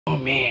Oh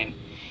man,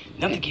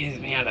 nothing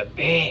gets me out of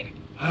bed.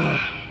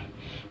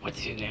 What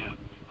to do now?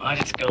 I'll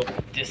just go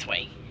this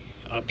way.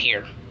 Up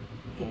here.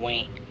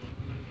 Wait.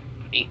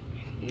 Hey,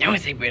 now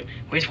it's like,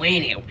 where's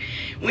Wario?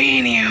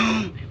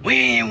 Wario.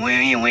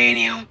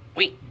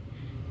 Wait,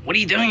 what are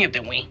you doing up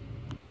there, Wayne?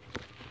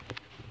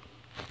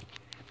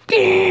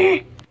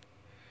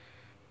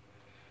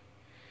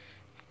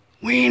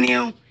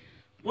 Wario,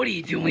 what are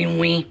you doing,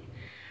 Wayne?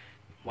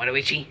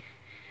 Waluigi?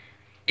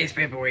 It's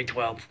February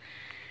 12th.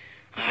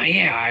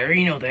 Yeah, I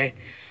already know that.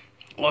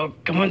 Well,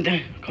 come on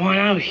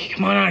out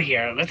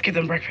here. Let's get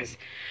some breakfast.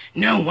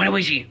 No,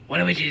 Waluigi,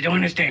 you don't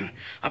understand.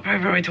 On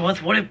February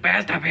 12th, what if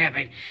bad stuff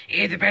happened?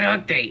 It's a bad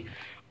luck day.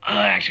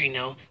 Actually,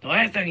 no. The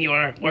last time you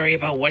were worried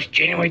about was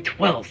January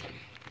 12th.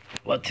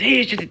 Well, today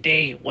is just a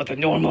day with a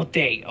normal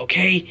day,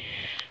 okay?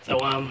 So,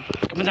 come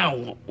on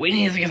down. We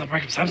need to get some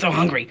breakfast. I'm so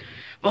hungry.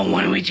 But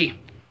Waluigi,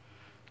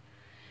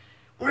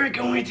 we're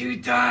going to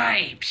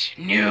die. Psh,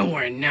 no,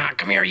 we're not.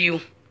 Come here,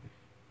 you.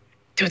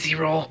 Tootsie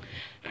Roll.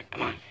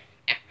 Come on.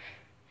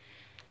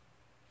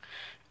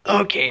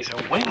 Okay, so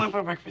what do you want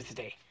for breakfast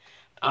today?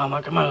 Come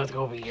on, let's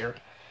go over here.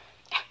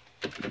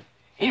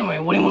 Anyway,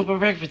 what do you want for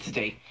breakfast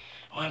today?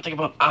 Well, I'm thinking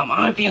about,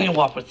 I'm feeling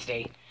waffles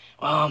today.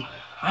 I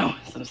want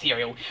some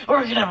cereal. Or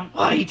we're gonna have a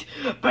fight.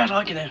 Bad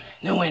luck in a,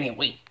 no, anyway,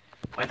 wait.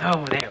 What's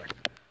over there?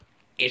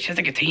 It's just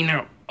a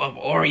container of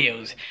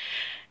Oreos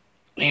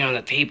laying on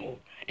the table.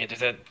 And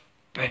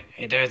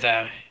there's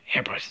a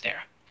hairbrush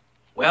there.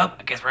 Well,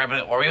 I guess we're having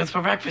Oreos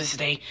for breakfast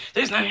today.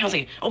 There's nothing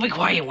healthy. Oh, be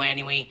quiet,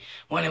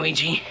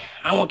 Waluigi.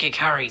 I won't get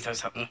calories or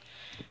something.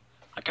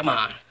 Come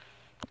on.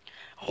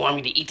 Want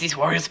me to eat these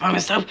Oreos by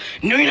myself?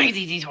 No, you're not gonna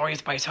eat these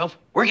Oreos by yourself.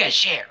 We're gonna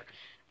share.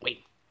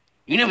 Wait,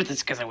 you never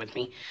discussed it with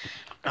me.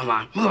 Come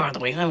on, move out of the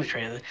way. Let me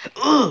try this.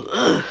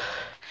 Ugh.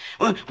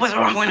 What's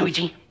wrong,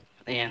 Waluigi?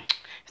 Man,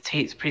 it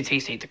tastes pretty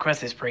tasty. The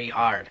crust is pretty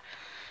hard.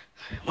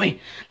 Wait,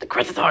 the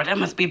crust is hard. That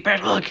must be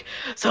bad luck.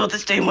 So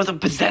this day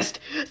wasn't possessed.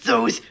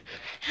 Those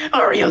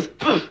Oreos.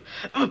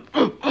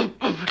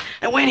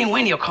 And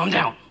Wendy, calm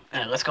down.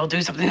 Let's go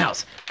do something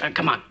else.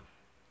 Come on.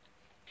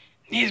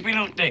 These we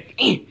don't think.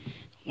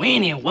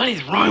 Wendy, what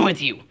is wrong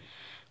with you?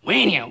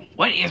 Wendy,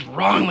 what is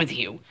wrong with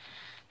you?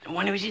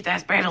 Waluigi,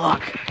 that's bad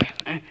luck.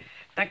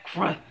 That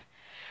crust.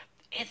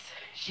 It's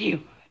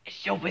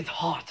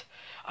hot.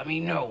 I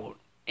mean, no,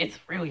 it's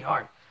really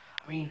hard.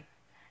 I mean,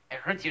 it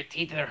hurts your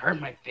teeth and it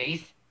hurt my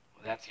face.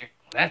 Well,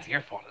 that's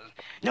your fault.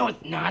 No,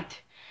 it's not.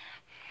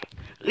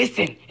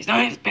 Listen, it's not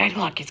as bad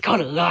luck. It's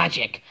called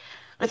logic.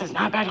 Listen, it's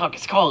not bad luck.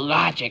 It's called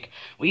logic.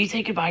 When you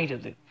take a bite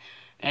of it,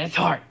 and it's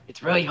hard.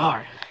 It's really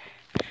hard.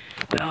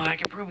 Well, I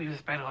can prove you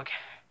it's bad luck.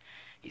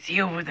 You see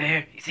it over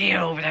there?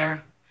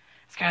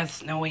 It's kind of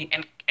snowy,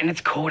 and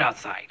it's cold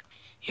outside.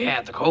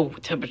 Yeah, the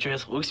cold temperature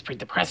looks pretty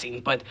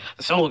depressing, but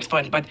the snow looks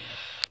fun. But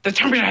the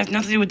temperature has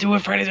nothing to do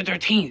with Friday the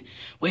 13th.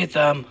 With,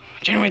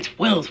 January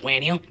 12th,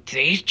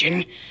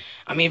 Waluigi.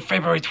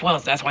 February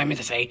 12th. That's what I meant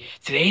to say.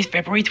 Today's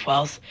February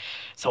 12th.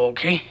 So,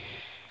 okay.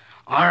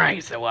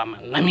 Alright, so,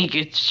 let me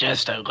just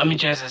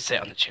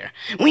sit on the chair.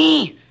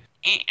 Wee!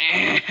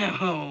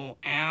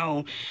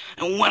 Ow.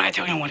 What I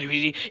tell you,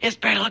 Waluigi, it's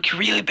bad luck,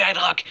 really bad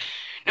luck.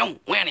 No,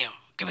 Waluigi,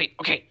 wait,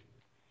 okay.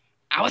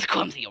 I was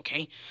clumsy,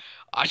 okay?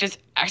 I just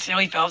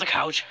accidentally fell off the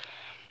couch.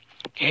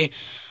 Okay,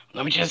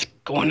 let me just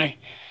go on there.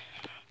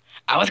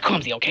 I was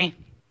clumsy, okay?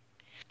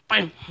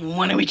 But,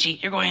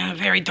 Waluigi, you're going on a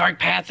very dark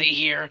path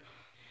here.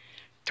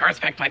 To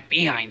respect my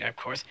behind, of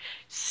course.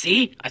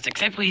 See? I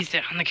successfully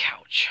sit on the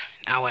couch.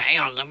 Now, hang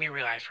on, let me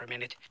realize for a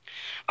minute.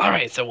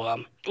 Alright,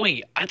 so,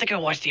 wait, I think I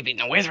watched TV.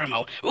 Now, where's the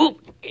remote? Ooh,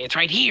 it's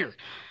right here.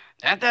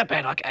 That's not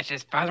bad luck. I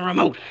just found the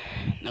remote.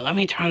 Now, let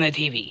me turn on the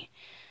TV.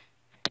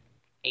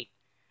 Hey.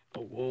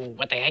 Oh,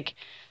 what the heck?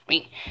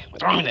 Wait,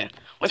 what's wrong with it?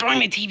 What's wrong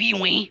with the TV,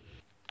 Wayne?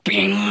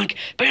 Bad luck,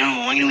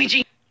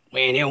 Waluigi.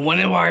 Wayne, one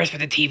of the wires for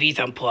the TV's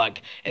unplugged.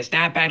 It's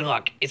not bad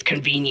luck. It's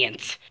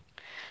convenience.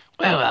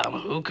 Well,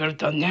 who could have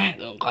done that?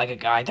 Look like a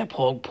guy that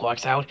pulled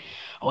plugs out.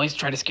 Always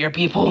try to scare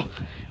people.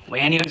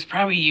 Well, it's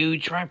probably you.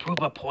 Try to prove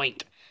a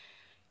point.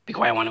 Be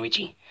quiet,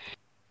 Waluigi.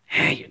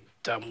 Hey, you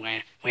dumb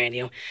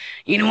Waluigi.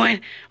 You know what?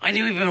 I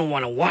don't even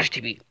want to watch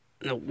TV.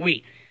 No,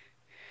 wait.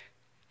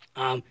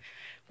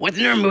 What's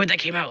the movie that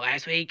came out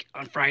last week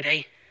on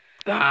Friday?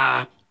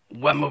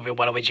 What movie,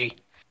 Waluigi?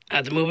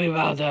 The movie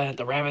about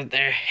the rabbit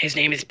there. His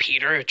name is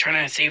Peter,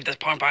 trying to save this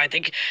pond, but I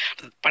think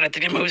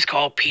the movie's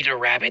called Peter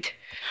Rabbit.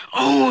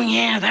 Oh,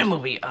 yeah, that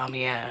movie.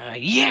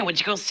 Yeah, would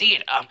you go see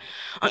it? I'm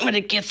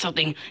gonna get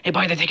something and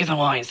buy the tickets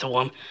online,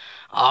 so,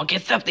 I'll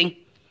get something.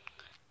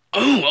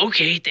 Oh,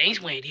 okay, thanks,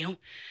 Waluigi.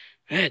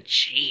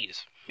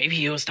 Jeez. Maybe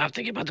you'll stop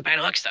thinking about the bad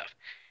luck stuff.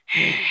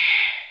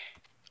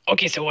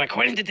 Okay, so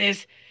according to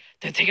this,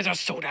 the tickets are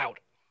sold out.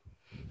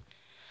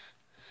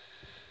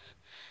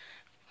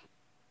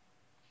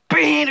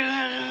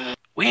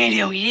 Waluigi,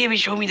 you even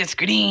showed me the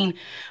screen.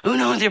 Who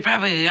knows, they're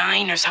probably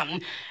lying or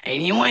something.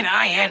 And you know what?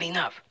 I had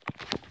enough.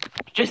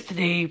 Just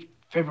today,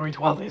 February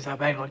 12th, is a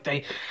bad luck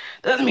day.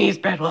 Doesn't mean it's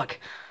bad luck.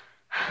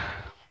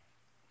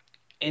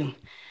 And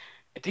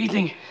do you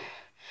think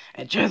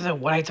And just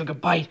when I took a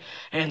bite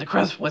and the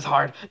crust was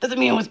hard, doesn't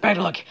mean it was bad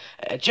luck.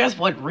 Just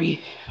when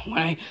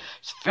I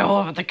fell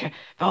off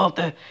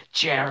the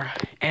chair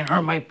and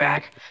hurt my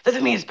back,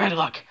 doesn't mean it's bad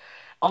luck.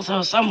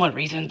 Also, somewhat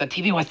reason the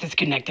TV was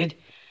disconnected,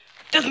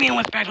 doesn't mean it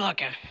was bad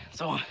luck.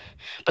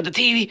 But the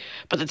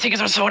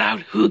tickets are sold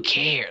out. Who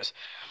cares?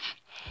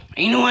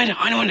 And you know what?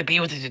 I don't want to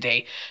be with you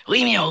today.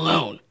 Leave me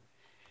alone.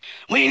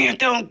 When you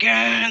don't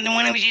go, the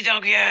one of you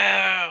don't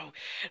go.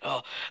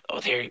 Oh,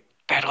 there.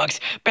 Bad lucks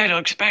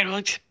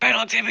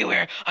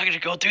everywhere. I gotta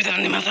go through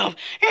that myself.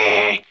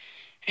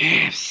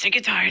 I'm sick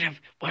and tired of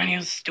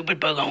Wario's stupid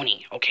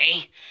baloney,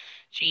 okay?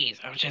 Jeez,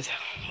 I'll just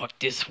walk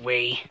this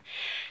way.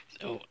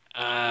 So,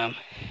 I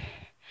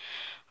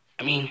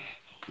mean,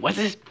 what's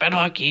this bad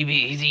luck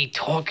is he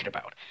talking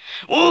about?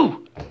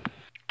 Whoa!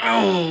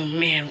 Oh,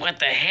 man, what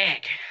the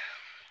heck?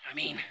 I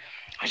mean,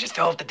 I just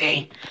fell off the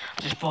day.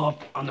 I just fell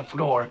off on the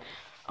floor.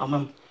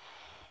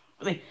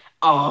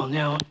 Oh,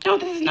 no,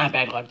 this is not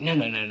bad luck. No.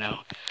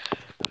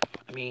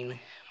 I mean,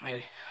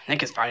 my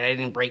neck is fine. I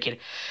didn't break it.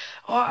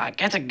 Oh, I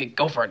guess I could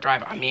go for a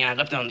drive. I mean, I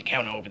left it on the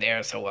counter over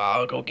there, so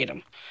I'll go get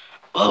them.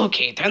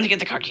 Okay, time to get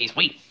the car keys.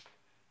 Wait.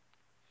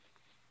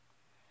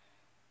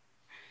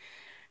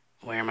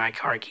 Where are my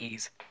car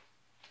keys?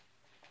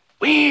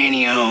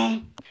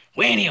 Wario,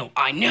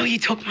 I know you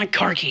took my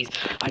car keys.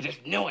 I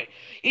just know it.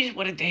 You just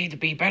wanted to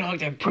be bad luck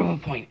to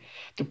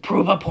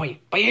prove a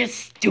point. But you're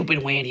stupid,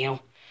 Wario.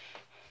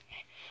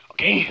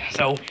 Okay,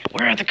 so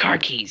where are the car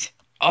keys?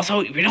 Also,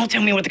 if you don't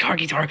tell me what the car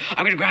keys are,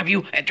 I'm gonna grab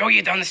you and throw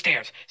you down the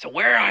stairs. So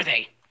where are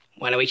they?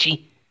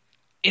 Waluigi,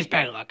 it's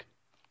bad luck.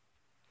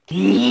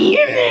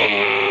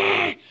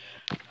 Yeah.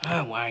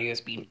 Oh,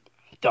 Wario's being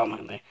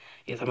dumb.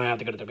 Yes, I'm gonna have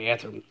to go to the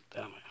bathroom.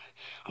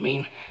 I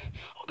mean,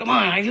 oh, come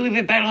on, I didn't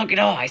even bad luck at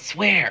all, I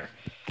swear.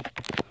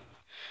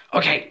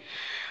 Okay,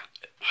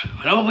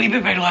 I don't believe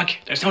in bad luck.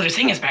 There's no such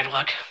thing as bad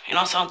luck. And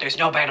also, there's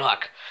no bad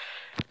luck.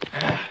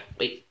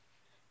 Wait.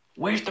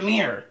 Where's the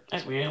mirror?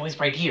 That's weird. It was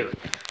right here.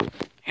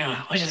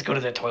 Yeah, let's just go to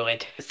the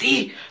toilet.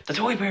 See, the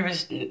toilet paper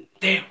is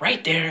there,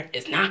 right there.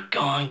 It's not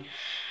gone.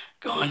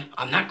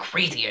 I'm not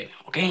crazy yet,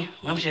 okay?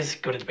 Let me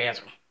just go to the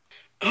bathroom.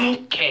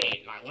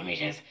 Okay, now let me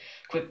just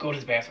quick go to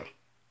the bathroom.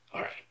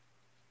 All right.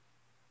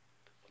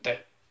 What the?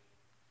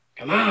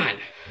 Come on.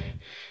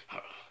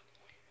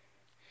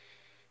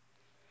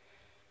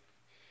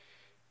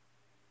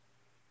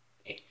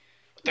 Hey,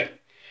 what the?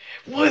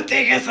 What's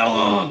taking so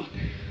long?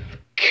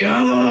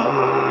 Come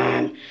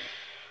on.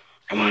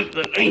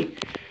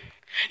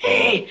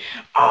 Hey.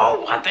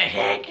 Oh, what the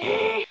heck?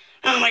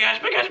 Oh my gosh.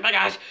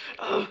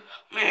 Oh,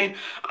 man.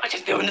 I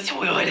just fell in the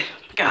toilet.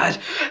 Gosh.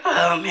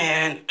 Oh,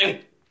 man.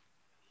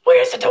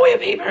 Where's the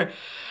toilet paper?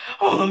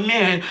 Oh,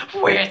 man.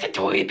 Where's the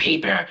toilet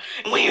paper?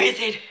 Where is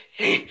it?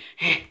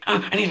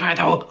 Oh, I need to find a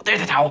towel.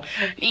 There's a towel.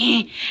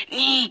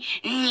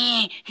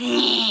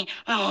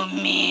 Oh,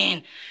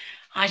 man.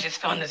 I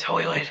just fell in the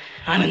toilet.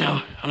 I don't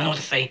know what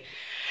to say.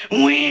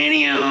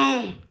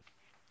 Wario!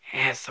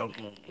 That's so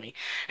lonely.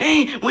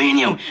 Hey,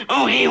 Wario!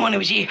 Oh, hey,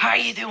 Waluigi, how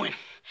you doing?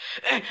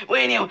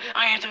 Wario,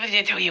 I have something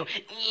to tell you.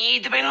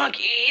 The bad luck,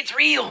 it's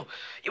real.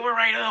 You were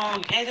right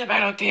along. It's a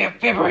bad luck day,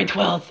 February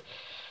 12th.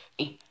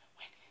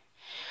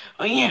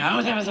 Oh, yeah, I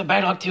was having some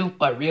bad luck too,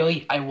 but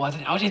really, I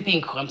wasn't. I was just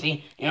being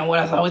clumsy. You know what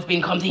else I was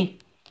being clumsy?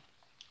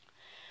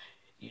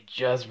 You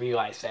just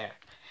realized that.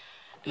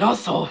 And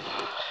also,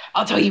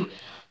 I'll tell you.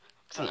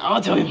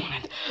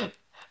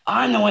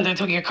 I'm the one that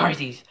took your car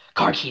keys.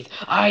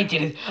 I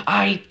did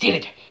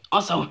it.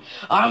 Also,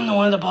 I'm the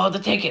one that bought the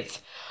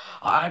tickets.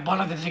 I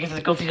bought the tickets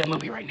to go see that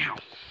movie right now.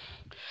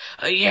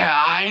 Yeah,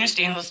 I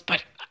understand this,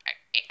 but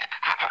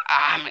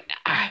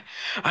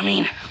I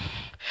mean,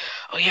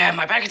 oh yeah,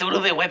 my back is a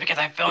little bit wet because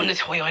I fell in the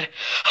toilet.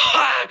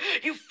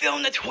 You fell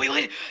in the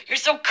toilet? You're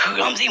so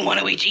clumsy,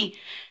 Waluigi.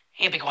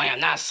 Hey, big boy, I'm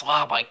not a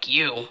slob like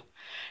you.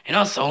 And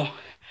also,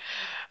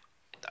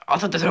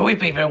 the toilet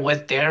paper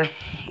was there.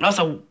 And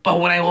also, but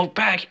when I looked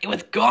back, it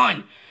was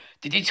gone.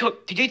 Did you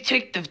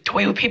take the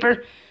toilet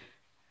paper?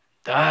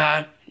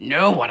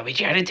 No,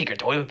 Waluigi, I didn't take your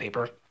toilet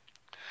paper.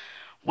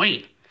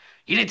 Wait,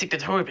 you didn't take the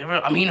toilet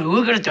paper? I mean,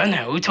 who could have done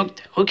that? Who took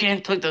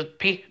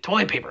the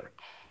toilet paper?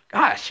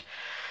 Gosh.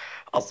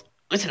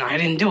 Listen, I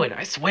didn't do it,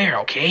 I swear,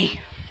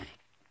 okay?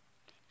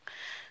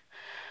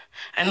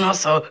 And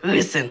also,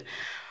 listen,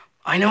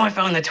 I know I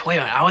fell in the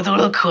toilet. I was a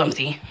little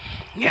clumsy.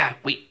 Yeah,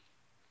 wait.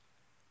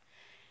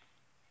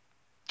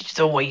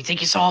 So what, you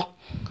think you saw?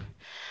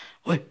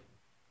 What?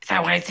 Is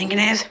that what I think it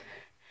is?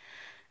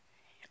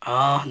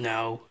 Oh,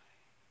 no.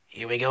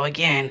 Here we go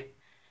again.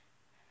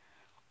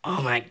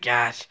 Oh, my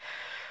gosh.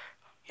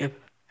 Yep.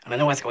 I don't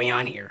know what's going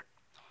on here.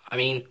 I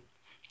mean,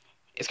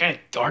 it's kind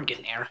of dark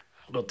in there.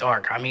 A little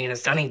dark. I mean, it's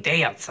a sunny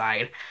day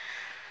outside.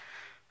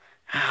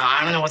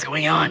 I don't know what's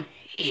going on.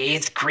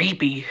 It's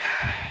creepy.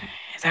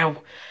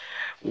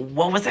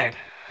 What was that?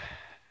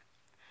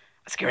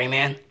 A scary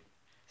man?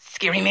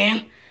 Scary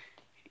man?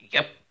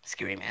 Yep,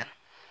 scary man.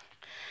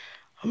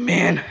 Oh,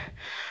 man.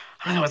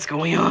 I don't know what's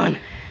going on.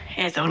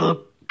 It's a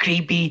little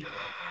creepy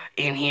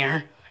in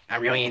here.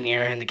 Not really in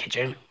here in the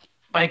kitchen.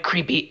 But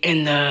creepy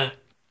in the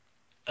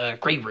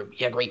Grapefruit.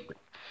 Yeah, grapefruit.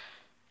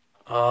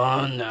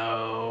 Oh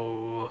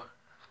no.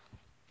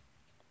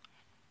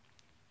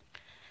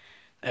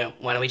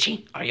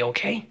 Waluigi, are you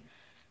okay?